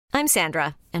I'm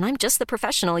Sandra, and I'm just the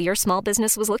professional your small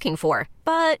business was looking for.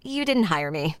 But you didn't hire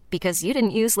me because you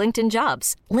didn't use LinkedIn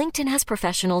Jobs. LinkedIn has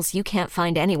professionals you can't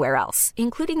find anywhere else,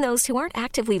 including those who aren't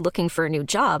actively looking for a new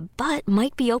job, but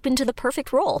might be open to the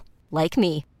perfect role, like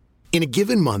me. In a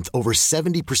given month, over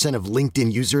 70% of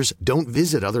LinkedIn users don't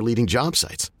visit other leading job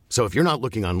sites. So if you're not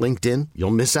looking on LinkedIn,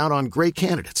 you'll miss out on great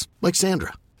candidates like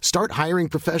Sandra. Start hiring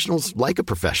professionals like a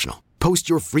professional. Post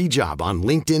your free job on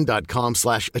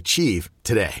linkedin.com/achieve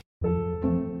today.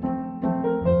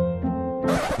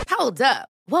 Hold up.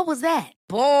 What was that?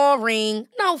 Boring.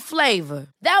 No flavor.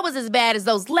 That was as bad as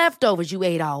those leftovers you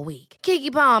ate all week.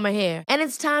 Keke Palmer here, and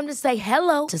it's time to say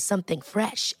hello to something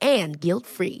fresh and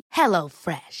guilt-free. Hello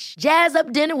Fresh. Jazz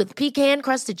up dinner with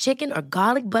pecan-crusted chicken or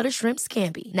garlic butter shrimp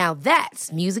scampi. Now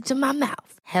that's music to my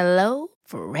mouth. Hello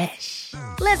Fresh.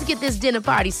 Let's get this dinner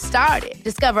party started.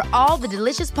 Discover all the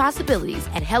delicious possibilities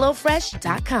at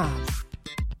hellofresh.com.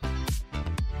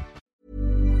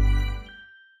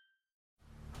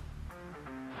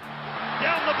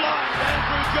 Down the blind,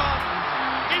 Andrew John.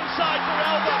 Inside for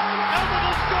Albert. Albert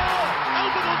will score.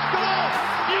 Albert will score.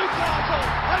 Newcastle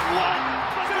have won.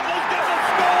 Fiddler's going to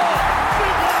score.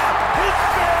 Fiddler, it's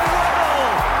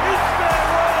farewell. It's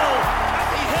farewell. And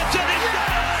he hits it. He's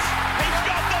got it. He's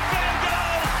got the field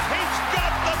goal. He's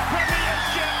got the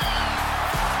premiership.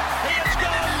 He has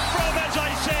gone from, as I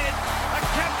said, a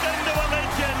captain to a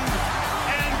legend.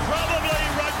 And probably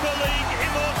rugby league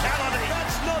immortality.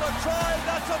 That's not a try.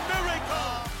 That's a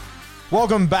miracle.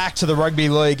 Welcome back to the Rugby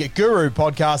League Guru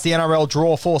podcast. The NRL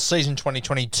draw for season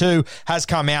 2022 has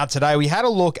come out today. We had a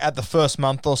look at the first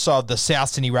month or so of the South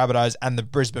Sydney Rabbitohs and the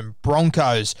Brisbane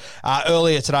Broncos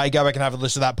earlier today. Go back and have a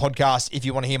listen to that podcast if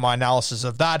you want to hear my analysis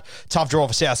of that. Tough draw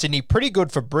for South Sydney, pretty good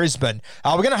for Brisbane.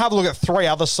 We're going to have a look at three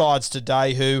other sides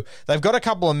today who they've got a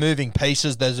couple of moving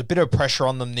pieces. There's a bit of pressure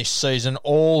on them this season.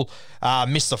 All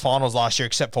missed the finals last year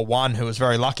except for one who was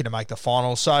very lucky to make the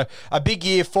finals. So a big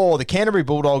year for the Canterbury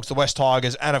Bulldogs, the West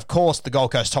Tigers, and of course the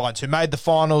Gold Coast Titans, who made the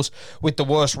finals with the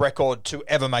worst record to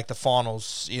ever make the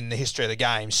finals in the history of the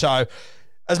game. So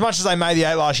as much as they made the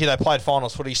 8 last year, they played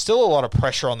finals footy. Still a lot of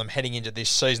pressure on them heading into this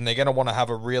season. They're going to want to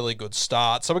have a really good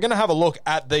start. So we're going to have a look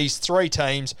at these three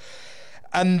teams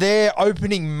and their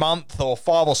opening month or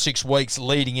 5 or 6 weeks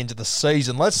leading into the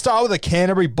season. Let's start with the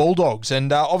Canterbury Bulldogs.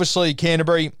 And obviously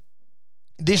Canterbury,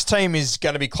 this team is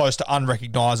going to be close to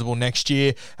unrecognisable next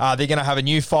year. They're going to have a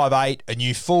new 5'8", a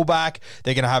new fullback.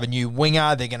 They're going to have a new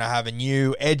winger. They're going to have a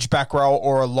new edge back row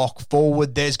or a lock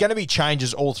forward. There's going to be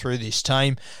changes all through this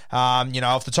team.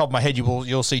 Off the top of my head,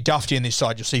 you'll see Dufty in this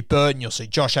side. You'll see Burton. You'll see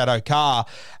Josh Addo-Carr.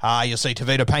 You'll see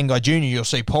Tavita Pangai Jr. You'll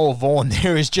see Paul Vaughan.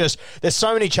 There's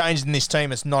so many changes in this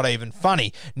team, it's not even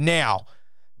funny. Now,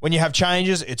 when you have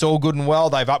changes, it's all good and well.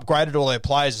 They've upgraded all their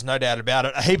players, there's no doubt about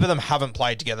it. A heap of them haven't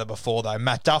played together before, though.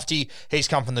 Matt Dufty, he's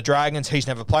come from the Dragons. He's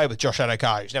never played with Josh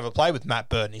Addo-Carr. He's never played with Matt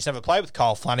Burton. He's never played with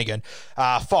Kyle Flanagan.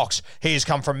 Fox, he's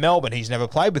come from Melbourne. He's never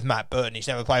played with Matt Burton. He's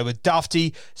never played with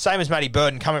Dufty. Same as Matty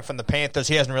Burton coming from the Panthers.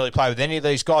 He hasn't really played with any of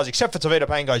these guys, except for Tavita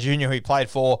Pangai Jr., who he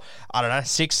played for,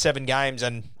 6, 7 games.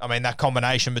 And, that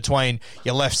combination between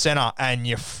your left centre and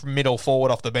your middle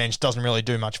forward off the bench doesn't really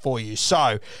do much for you.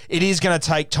 So, it is going to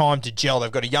take time to gel.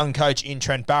 They've got a young coach in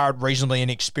Trent Barrett, reasonably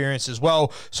inexperienced as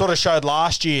well. Sort of showed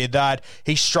last year that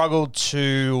he struggled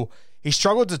to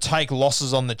take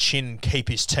losses on the chin and keep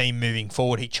his team moving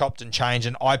forward. He chopped and changed,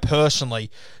 and I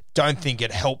personally don't think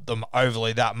it helped them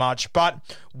overly that much, but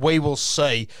we will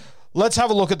see. Let's have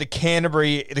a look at the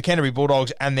Canterbury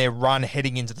Bulldogs and their run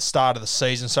heading into the start of the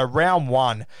season. So round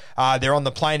one, they're on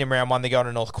the plane in round one. They go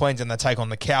to North Queensland. They take on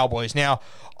the Cowboys. Now,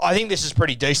 I think this is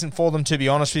pretty decent for them, to be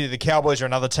honest with you. The Cowboys are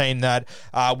another team that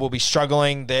will be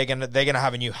struggling. They're gonna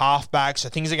have a new halfback, so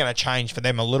things are going to change for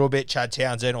them a little bit. Chad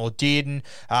Townsend or Dearden.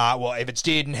 If it's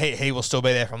Dearden, he will still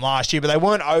be there from last year, but they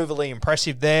weren't overly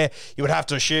impressive there. You would have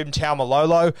to assume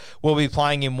Taumalolo will be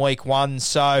playing in week one,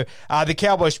 so the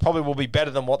Cowboys probably will be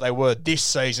better than what they were this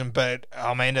season. But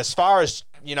as far as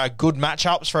good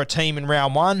matchups for a team in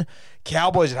round one,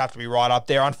 Cowboys would have to be right up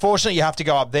there. Unfortunately, you have to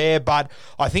go up there, but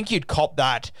I think you'd cop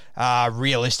that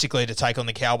realistically to take on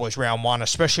the Cowboys round one,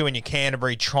 especially when you're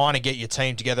Canterbury trying to get your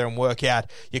team together and work out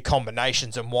your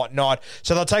combinations and whatnot.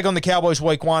 So they'll take on the Cowboys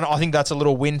week one. I think that's a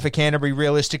little win for Canterbury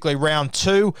realistically. Round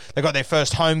two, they've got their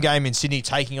first home game in Sydney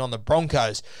taking on the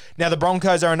Broncos. Now, the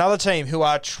Broncos are another team who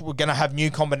are going to have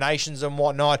new combinations and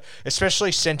whatnot,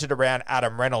 especially centred around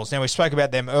Adam Reynolds. Now, we spoke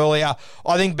about them earlier.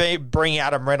 I think bringing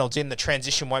Adam Reynolds in, the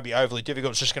transition won't be overly overly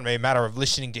difficult. It's just going to be a matter of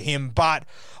listening to him. But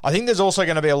I think there's also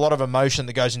going to be a lot of emotion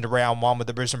that goes into round one with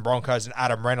the Brisbane Broncos and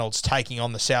Adam Reynolds taking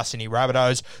on the South Sydney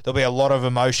Rabbitohs. There'll be a lot of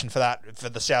emotion for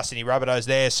the South Sydney Rabbitohs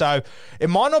there. So it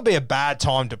might not be a bad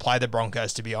time to play the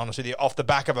Broncos, to be honest with you. Off the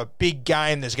back of a big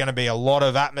game, there's going to be a lot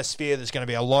of atmosphere. There's going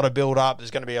to be a lot of build-up.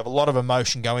 There's going to be a lot of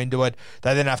emotion go into it.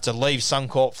 They then have to leave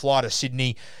Suncorp, fly to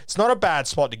Sydney. It's not a bad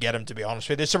spot to get them, to be honest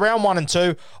with you. It's around 1 and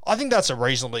 2. I think that's a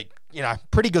reasonably,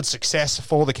 pretty good success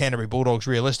for the Canterbury Bulldogs,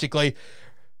 realistically.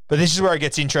 But this is where it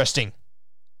gets interesting.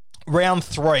 Round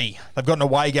 3, they've got an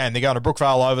away game. They're going to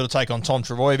Brookvale Oval to take on Tom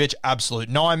Trbojevic. Absolute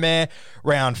nightmare.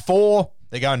 Round 4,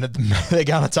 they're going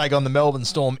to take on the Melbourne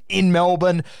Storm in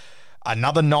Melbourne.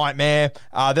 Another nightmare.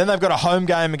 Then they've got a home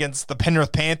game against the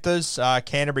Penrith Panthers,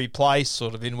 Canterbury Place,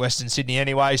 sort of in Western Sydney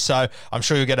anyway. So I'm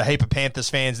sure you'll get a heap of Panthers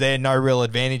fans there. No real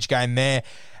advantage game there.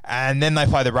 And then they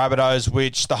play the Rabbitohs,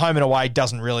 which the home and away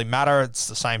doesn't really matter. It's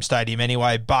the same stadium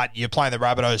anyway, but you're playing the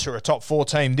Rabbitohs, who are a top 4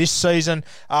 team this season.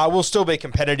 Will still be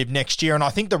competitive next year, and I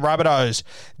think the Rabbitohs,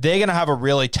 they're going to have a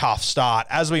really tough start.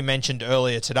 As we mentioned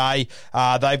earlier today,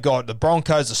 they've got the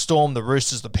Broncos, the Storm, the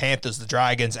Roosters, the Panthers, the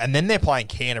Dragons, and then they're playing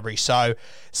Canterbury. So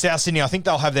South Sydney, I think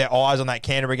they'll have their eyes on that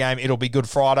Canterbury game. It'll be Good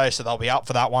Friday, so they'll be up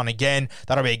for that one again.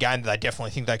 That'll be a game that they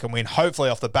definitely think they can win, hopefully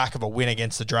off the back of a win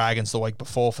against the Dragons the week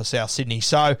before for South Sydney.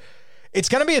 So it's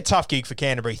going to be a tough gig for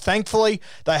Canterbury. Thankfully,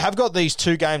 they have got these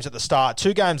 2 games at the start,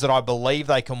 2 games that I believe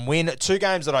they can win, 2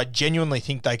 games that I genuinely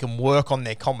think they can work on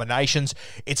their combinations.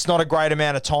 It's not a great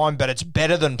amount of time, but it's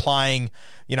better than playing,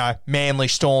 Manly,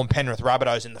 Storm, Penrith,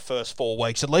 Rabbitohs in the first 4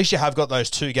 weeks. At least you have got those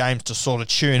 2 games to sort of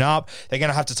tune up. They're going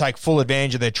to have to take full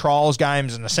advantage of their trials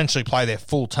games and essentially play their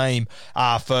full team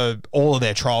for all of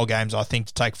their trial games, I think,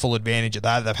 to take full advantage of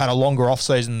that. They've had a longer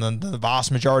off-season than the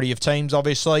vast majority of teams,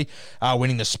 obviously,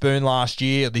 winning the Spoon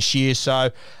this year. So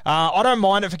I don't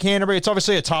mind it for Canterbury. It's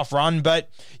obviously a tough run, but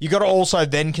you got to also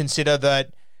then consider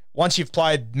that once you've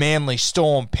played Manly,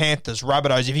 Storm, Panthers,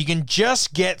 Rabbitohs, if you can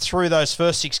just get through those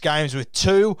first 6 games with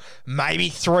 2, maybe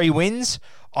 3 wins,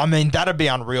 I mean, that'd be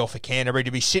unreal for Canterbury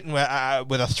to be sitting with a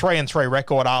 3-3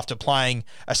 record after playing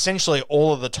essentially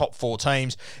all of the top 4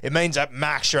 teams. It means at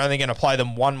max you're only going to play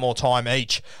them 1 more time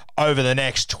each over the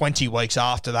next 20 weeks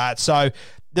after that. So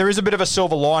there is a bit of a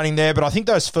silver lining there, but I think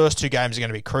those first 2 games are going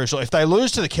to be crucial. If they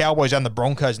lose to the Cowboys and the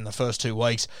Broncos in the first 2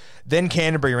 weeks, then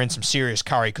Canterbury are in some serious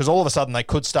curry, because all of a sudden they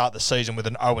could start the season with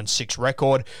an 0-6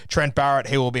 record. Trent Barrett,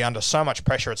 he will be under so much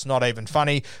pressure, it's not even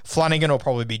funny. Flanagan will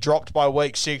probably be dropped by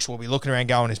week 6. We'll be looking around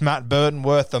going, is Matt Burton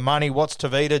worth the money? What's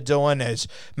Tavita doing? Is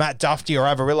Matt Duffy or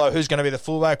Avarillo? Who's going to be the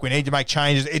fullback? We need to make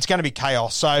changes. It's going to be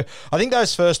chaos. So I think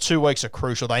those first 2 weeks are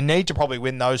crucial. They need to probably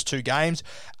win those 2 games.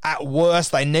 At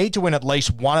worst, they need to win at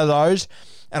least one of those.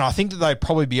 And I think that they'd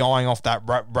probably be eyeing off that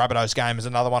Rabbitohs game as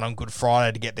another one on Good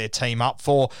Friday to get their team up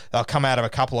for. They'll come out of a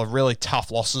couple of really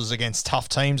tough losses against tough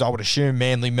teams, I would assume,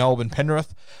 Manly, Melbourne,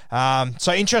 Penrith.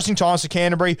 So interesting times for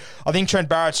Canterbury. I think Trent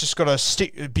Barrett's just got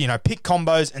to pick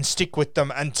combos and stick with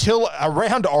them until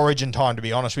around Origin time, to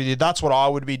be honest with you. That's what I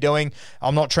would be doing.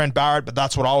 I'm not Trent Barrett, but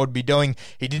that's what I would be doing.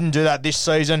 He didn't do that this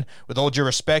season. With all due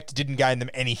respect, it didn't gain them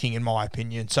anything, in my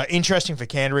opinion. So interesting for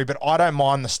Canterbury, but I don't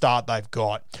mind the start they've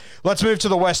got. Let's move to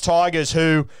the West Tigers,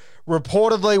 who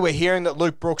reportedly we're hearing that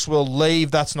Luke Brooks will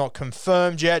leave. That's not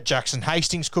confirmed yet. Jackson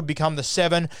Hastings could become the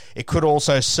 7. It could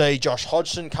also see Josh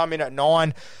Hodgson come in at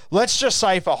 9. Let's just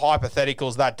say for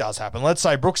hypotheticals that does happen. Let's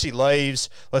say Brooksy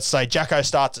leaves. Let's say Jacko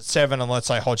starts at 7, and let's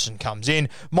say Hodgson comes in.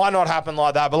 Might not happen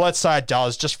like that, but let's say it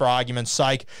does, just for argument's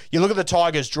sake. You look at the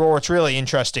Tigers draw, it's really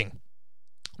interesting.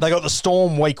 They got the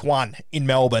Storm week 1 in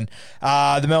Melbourne.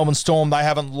 The Melbourne Storm, they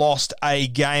haven't lost a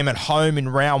game at home in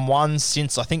round 1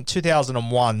 since, I think,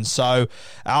 2001. So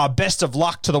best of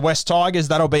luck to the West Tigers.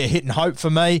 That'll be a hit and hope for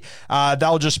me.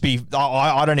 They'll just be,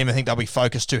 I don't even think they'll be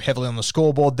focused too heavily on the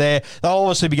scoreboard there. They'll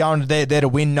obviously be going there to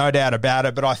win, no doubt about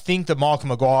it. But I think that Michael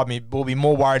Maguire will be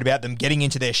more worried about them getting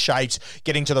into their shapes,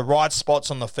 getting to the right spots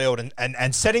on the field,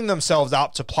 and setting themselves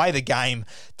up to play the game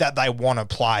that they want to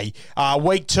play.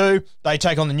 Week 2, they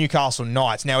take on the Newcastle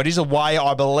Knights. Now, it is away.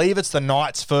 I believe it's the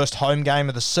Knights' first home game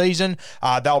of the season.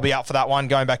 They'll be up for that one,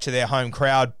 going back to their home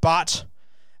crowd. But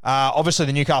obviously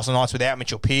the Newcastle Knights without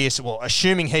Mitchell Pearce, well,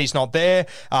 assuming he's not there.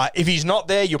 If he's not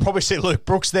there, you'll probably see Luke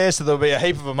Brooks there, so there'll be a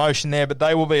heap of emotion there, but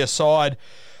they will be a side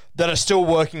that are still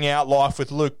working out life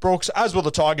with Luke Brooks, as will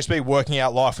the Tigers be working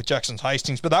out life with Jackson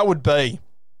Hastings. But that would be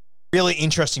Really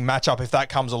interesting matchup if that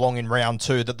comes along in round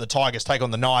 2, that the Tigers take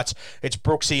on the Knights. It's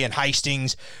Brooksy and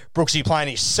Hastings. Brooksy playing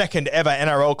his second ever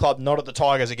NRL club, not at the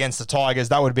Tigers, against the Tigers.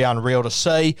 That would be unreal to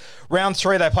see. Round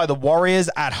 3, they play the Warriors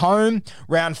at home.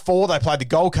 Round 4, they play the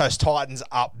Gold Coast Titans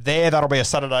up there. That'll be a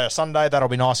Saturday or Sunday. That'll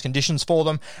be nice conditions for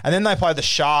them. And then they play the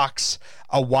Sharks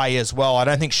away as well. I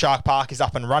don't think Shark Park is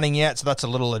up and running yet, so that's a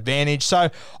little advantage. So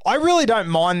I really don't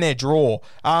mind their draw.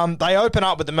 They open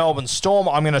up with the Melbourne Storm.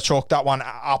 I'm going to chalk that one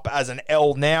up as an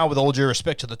L now, with all due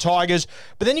respect to the Tigers.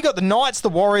 But then you got the Knights, the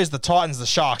Warriors, the Titans, the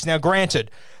Sharks. Now,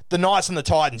 granted, the Knights and the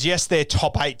Titans, yes, they're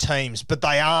top 8 teams, but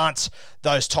they aren't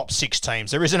those top 6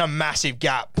 teams. There isn't a massive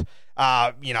gap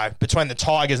between the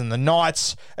Tigers and the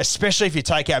Knights, especially if you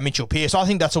take out Mitchell Pearce. I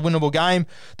think that's a winnable game.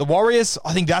 The Warriors,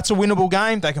 I think that's a winnable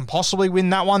game. They can possibly win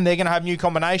that one. They're going to have new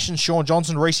combinations, Sean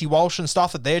Johnson, Reece Walsh and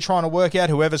stuff that they're trying to work out,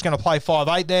 whoever's going to play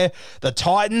 5'8 there. The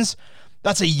Titans,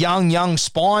 that's a young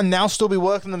spine. They'll still be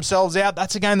working themselves out.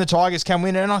 That's a game the Tigers can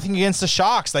win. And I think against the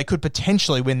Sharks, they could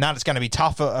potentially win that. It's going to be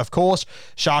tougher, of course.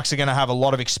 Sharks are going to have a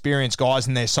lot of experienced guys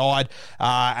in their side,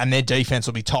 and their defense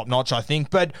will be top-notch, I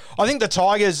think. But I think the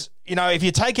Tigers, if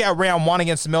you take out round 1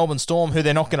 against the Melbourne Storm, who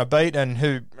they're not going to beat and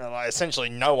who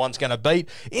essentially no one's going to beat,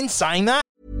 in saying that,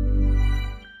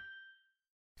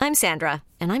 I'm Sandra,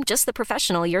 and I'm just the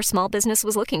professional your small business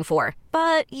was looking for.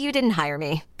 But you didn't hire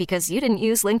me because you didn't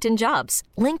use LinkedIn Jobs.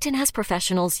 LinkedIn has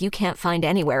professionals you can't find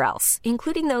anywhere else,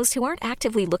 including those who aren't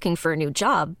actively looking for a new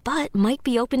job, but might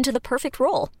be open to the perfect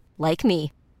role, like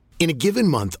me. In a given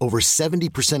month, over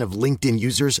 70% of LinkedIn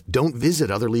users don't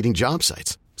visit other leading job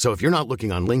sites. So if you're not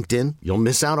looking on LinkedIn, you'll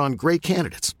miss out on great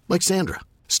candidates like Sandra.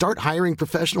 Start hiring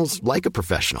professionals like a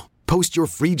professional. Post your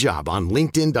free job on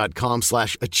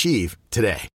linkedin.com/achieve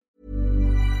today.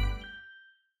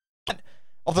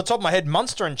 Off the top of my head,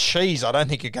 Munster and Cheese, I don't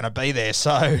think you're going to be there.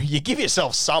 So you give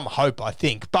yourself some hope, I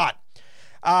think. But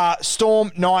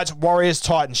Storm, Knights, Warriors,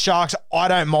 Titans, Sharks, I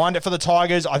don't mind it for the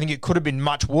Tigers. I think it could have been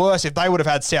much worse. If they would have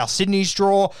had South Sydney's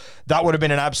draw, that would have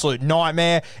been an absolute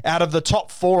nightmare. Out of the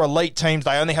top 4 elite teams,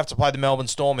 they only have to play the Melbourne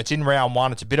Storm. It's in round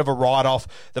 1. It's a bit of a write-off.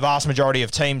 The vast majority of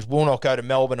teams will not go to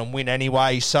Melbourne and win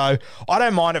anyway. So I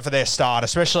don't mind it for their start,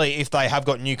 especially if they have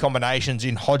got new combinations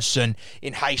in Hodgson,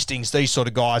 in Hastings, these sort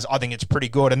of guys. I think it's pretty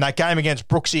good. And that game against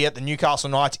Brooksy at the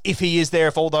Newcastle Knights, if he is there,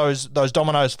 if all those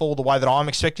dominoes fall the way that I'm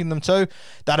expecting them to,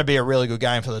 that'd be a really good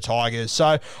game for the Tigers. So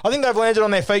I think they've landed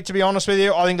on their feet, to be honest with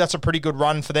you. I think that's a pretty good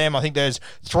run for them. I think there's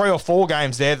 3 or 4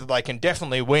 games there that they can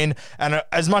definitely win. And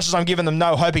as much as I'm giving them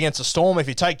no hope against the Storm, if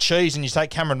you take Cheese and you take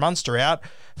Cameron Munster out,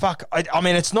 I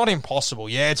mean, it's not impossible.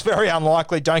 Yeah, it's very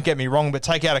unlikely, don't get me wrong, but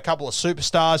take out a couple of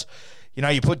superstars.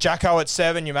 You put Jacko at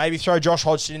 7, you maybe throw Josh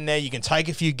Hodgson in there, you can take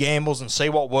a few gambles and see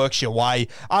what works your way.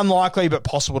 Unlikely, but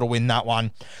possible to win that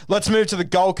one. Let's move to the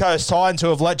Gold Coast Titans, who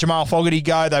have let Jamal Fogarty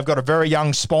go. They've got a very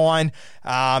young spine.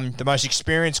 The most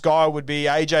experienced guy would be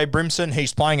AJ Brimson.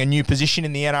 He's playing a new position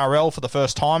in the NRL for the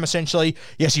first time, essentially.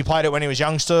 Yes, he played it when he was a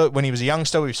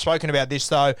youngster. We've spoken about this,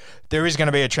 though. There is going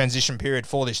to be a transition period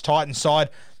for this Titans side.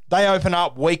 They open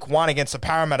up week 1 against the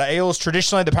Parramatta Eels.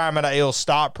 Traditionally, the Parramatta Eels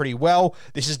start pretty well.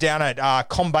 This is down at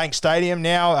CommBank Stadium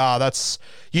now. That's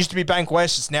used to be Bank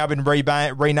West. It's now been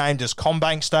renamed as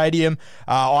CommBank Stadium.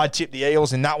 I'd tip the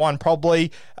Eels in that one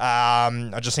probably.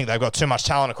 I just think they've got too much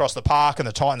talent across the park, and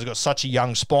the Titans have got such a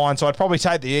young spine. So I'd probably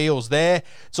take the Eels there.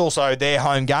 It's also their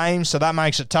home game, so that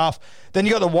makes it tough. Then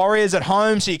you got the Warriors at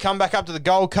home, so you come back up to the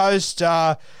Gold Coast.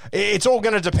 It's all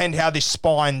going to depend how this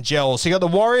spine gels. So you got the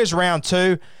Warriors round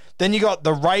 2. Then you got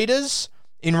the Raiders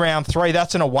in round 3.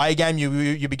 That's an away game.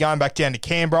 You'll be going back down to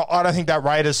Canberra. I don't think that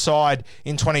Raiders side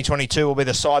in 2022 will be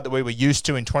the side that we were used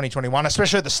to in 2021,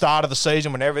 especially at the start of the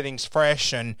season when everything's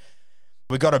fresh and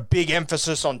we've got a big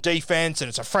emphasis on defense and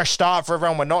it's a fresh start for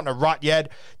everyone. We're not in a rut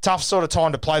yet. Tough sort of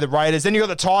time to play the Raiders. Then you got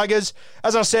the Tigers.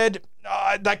 As I said,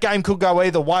 that game could go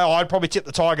either way. I'd probably tip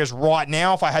the Tigers right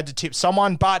now if I had to tip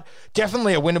someone, but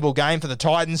definitely a winnable game for the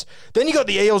Titans. Then you got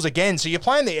the Eels again. So you're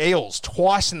playing the Eels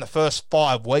twice in the first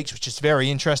 5 weeks, which is very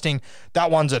interesting.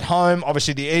 That one's at home.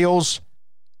 Obviously, the Eels,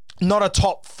 not a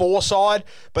top 4 side,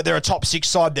 but they're a top 6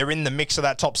 side. They're in the mix of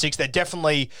that top 6. They're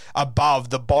definitely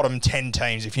above the bottom 10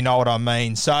 teams, if you know what I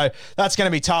mean. So that's going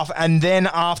to be tough. And then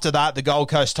after that, the Gold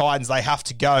Coast Titans, they have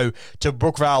to go to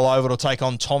Brookvale Oval to take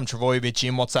on Tom Trbojevic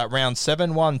in, what's that, round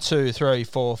 7? 1, 2, 3,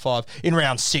 4, 5. In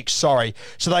round 6, sorry.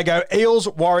 So they go Eels,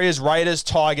 Warriors, Raiders,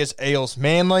 Tigers, Eels,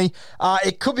 Manly.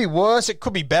 It could be worse. It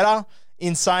could be better.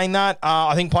 In saying that,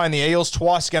 I think playing the Eels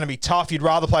twice is going to be tough. You'd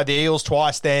rather play the Eels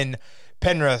twice than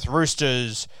Penrith,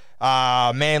 Roosters,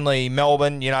 Manly,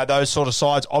 Melbourne, those sort of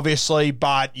sides, obviously,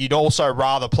 but you'd also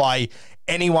rather play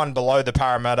anyone below the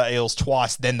Parramatta Eels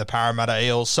twice than the Parramatta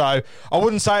Eels. So I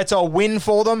wouldn't say it's a win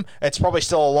for them. It's probably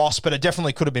still a loss, but it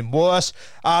definitely could have been worse.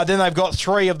 Then they've got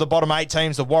 3 of the bottom 8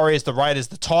 teams, the Warriors, the Raiders,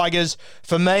 the Tigers.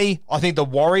 For me, I think the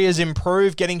Warriors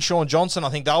improved getting Sean Johnson. I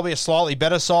think they'll be a slightly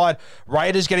better side.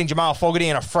 Raiders getting Jamal Fogarty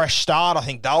and a fresh start. I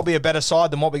think they'll be a better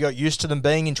side than what we got used to them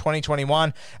being in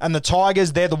 2021. And the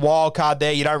Tigers, they're the wild card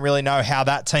there. You don't really know how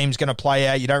that team's going to play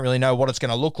out. You don't really know what it's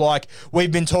going to look like.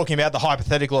 We've been talking about the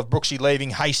hypothetical of Brooksy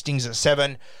leaving, Hastings at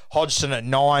 7, Hodgson at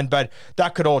 9, but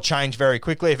that could all change very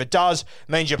quickly. If it does,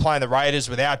 it means you're playing the Raiders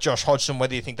without Josh Hodgson,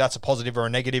 whether you think that's a positive or a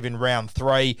negative in round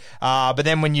 3. But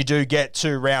then when you do get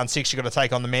to round 6, you've got to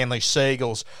take on the Manly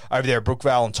Seagulls over there at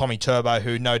Brookvale and Tommy Turbo,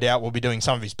 who no doubt will be doing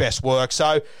some of his best work.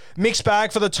 So mixed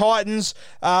bag for the Titans.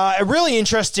 Really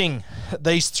interesting,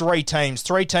 these 3 teams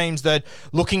that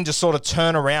looking to sort of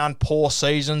turn around poor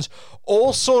seasons,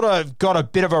 all sort of got a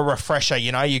bit of a refresher.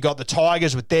 You know, you got the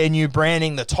Tigers with their new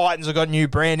branding. The Titans have got new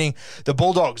branding. The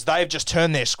Bulldogs, they've just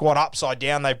turned their squad upside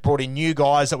down. They've brought in new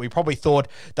guys that we probably thought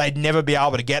they'd never be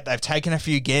able to get. They've taken a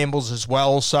few gambles as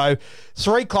well. So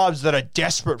 3 clubs that are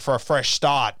desperate for a fresh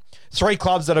start. 3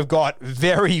 clubs that have got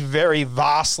very, very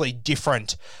vastly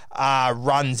different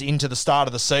runs into the start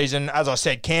of the season. As I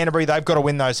said, Canterbury, they've got to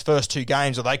win those first 2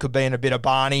 games or they could be in a bit of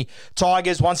Barney.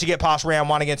 Tigers, once you get past round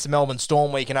 1 against the Melbourne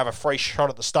Storm, where you can have a free shot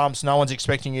at the stumps, no one's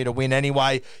expecting you to win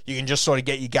anyway. You can just sort of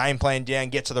get your game plan down,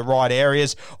 get to the right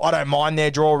areas. I don't mind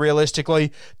their draw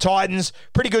realistically. Titans,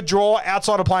 pretty good draw.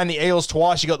 Outside of playing the Eels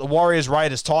twice, you got the Warriors,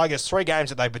 Raiders, Tigers, 3 games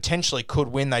that they potentially could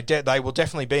win. They will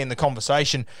definitely be in the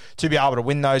conversation to be able to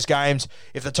win those games.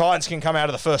 If the Titans can come out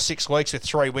of the first 6 weeks with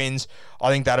 3 wins, I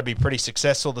think that'd be pretty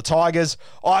successful. The Tigers,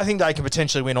 I think they can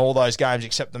potentially win all those games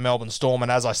except the Melbourne Storm,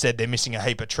 and as I said, they're missing a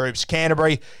heap of troops.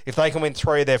 Canterbury, if they can win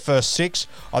 3 of their first 6,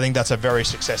 I think that's a very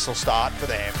successful start for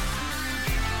them.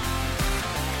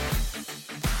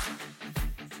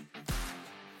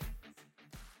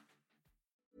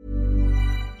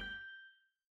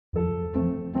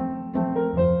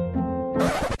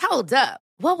 Hold up.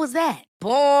 What was that?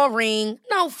 Boring.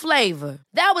 No flavor.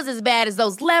 That was as bad as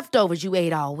those leftovers you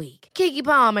ate all week. Keke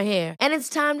Palmer here, and it's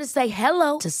time to say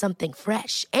hello to something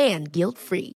fresh and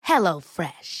guilt-free. Hello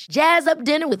Fresh. Jazz up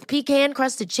dinner with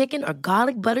pecan-crusted chicken or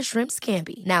garlic butter shrimp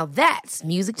scampi. Now that's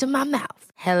music to my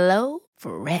mouth. Hello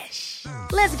Fresh.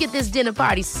 Let's get this dinner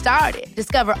party started.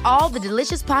 Discover all the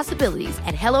delicious possibilities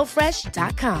at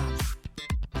HelloFresh.com.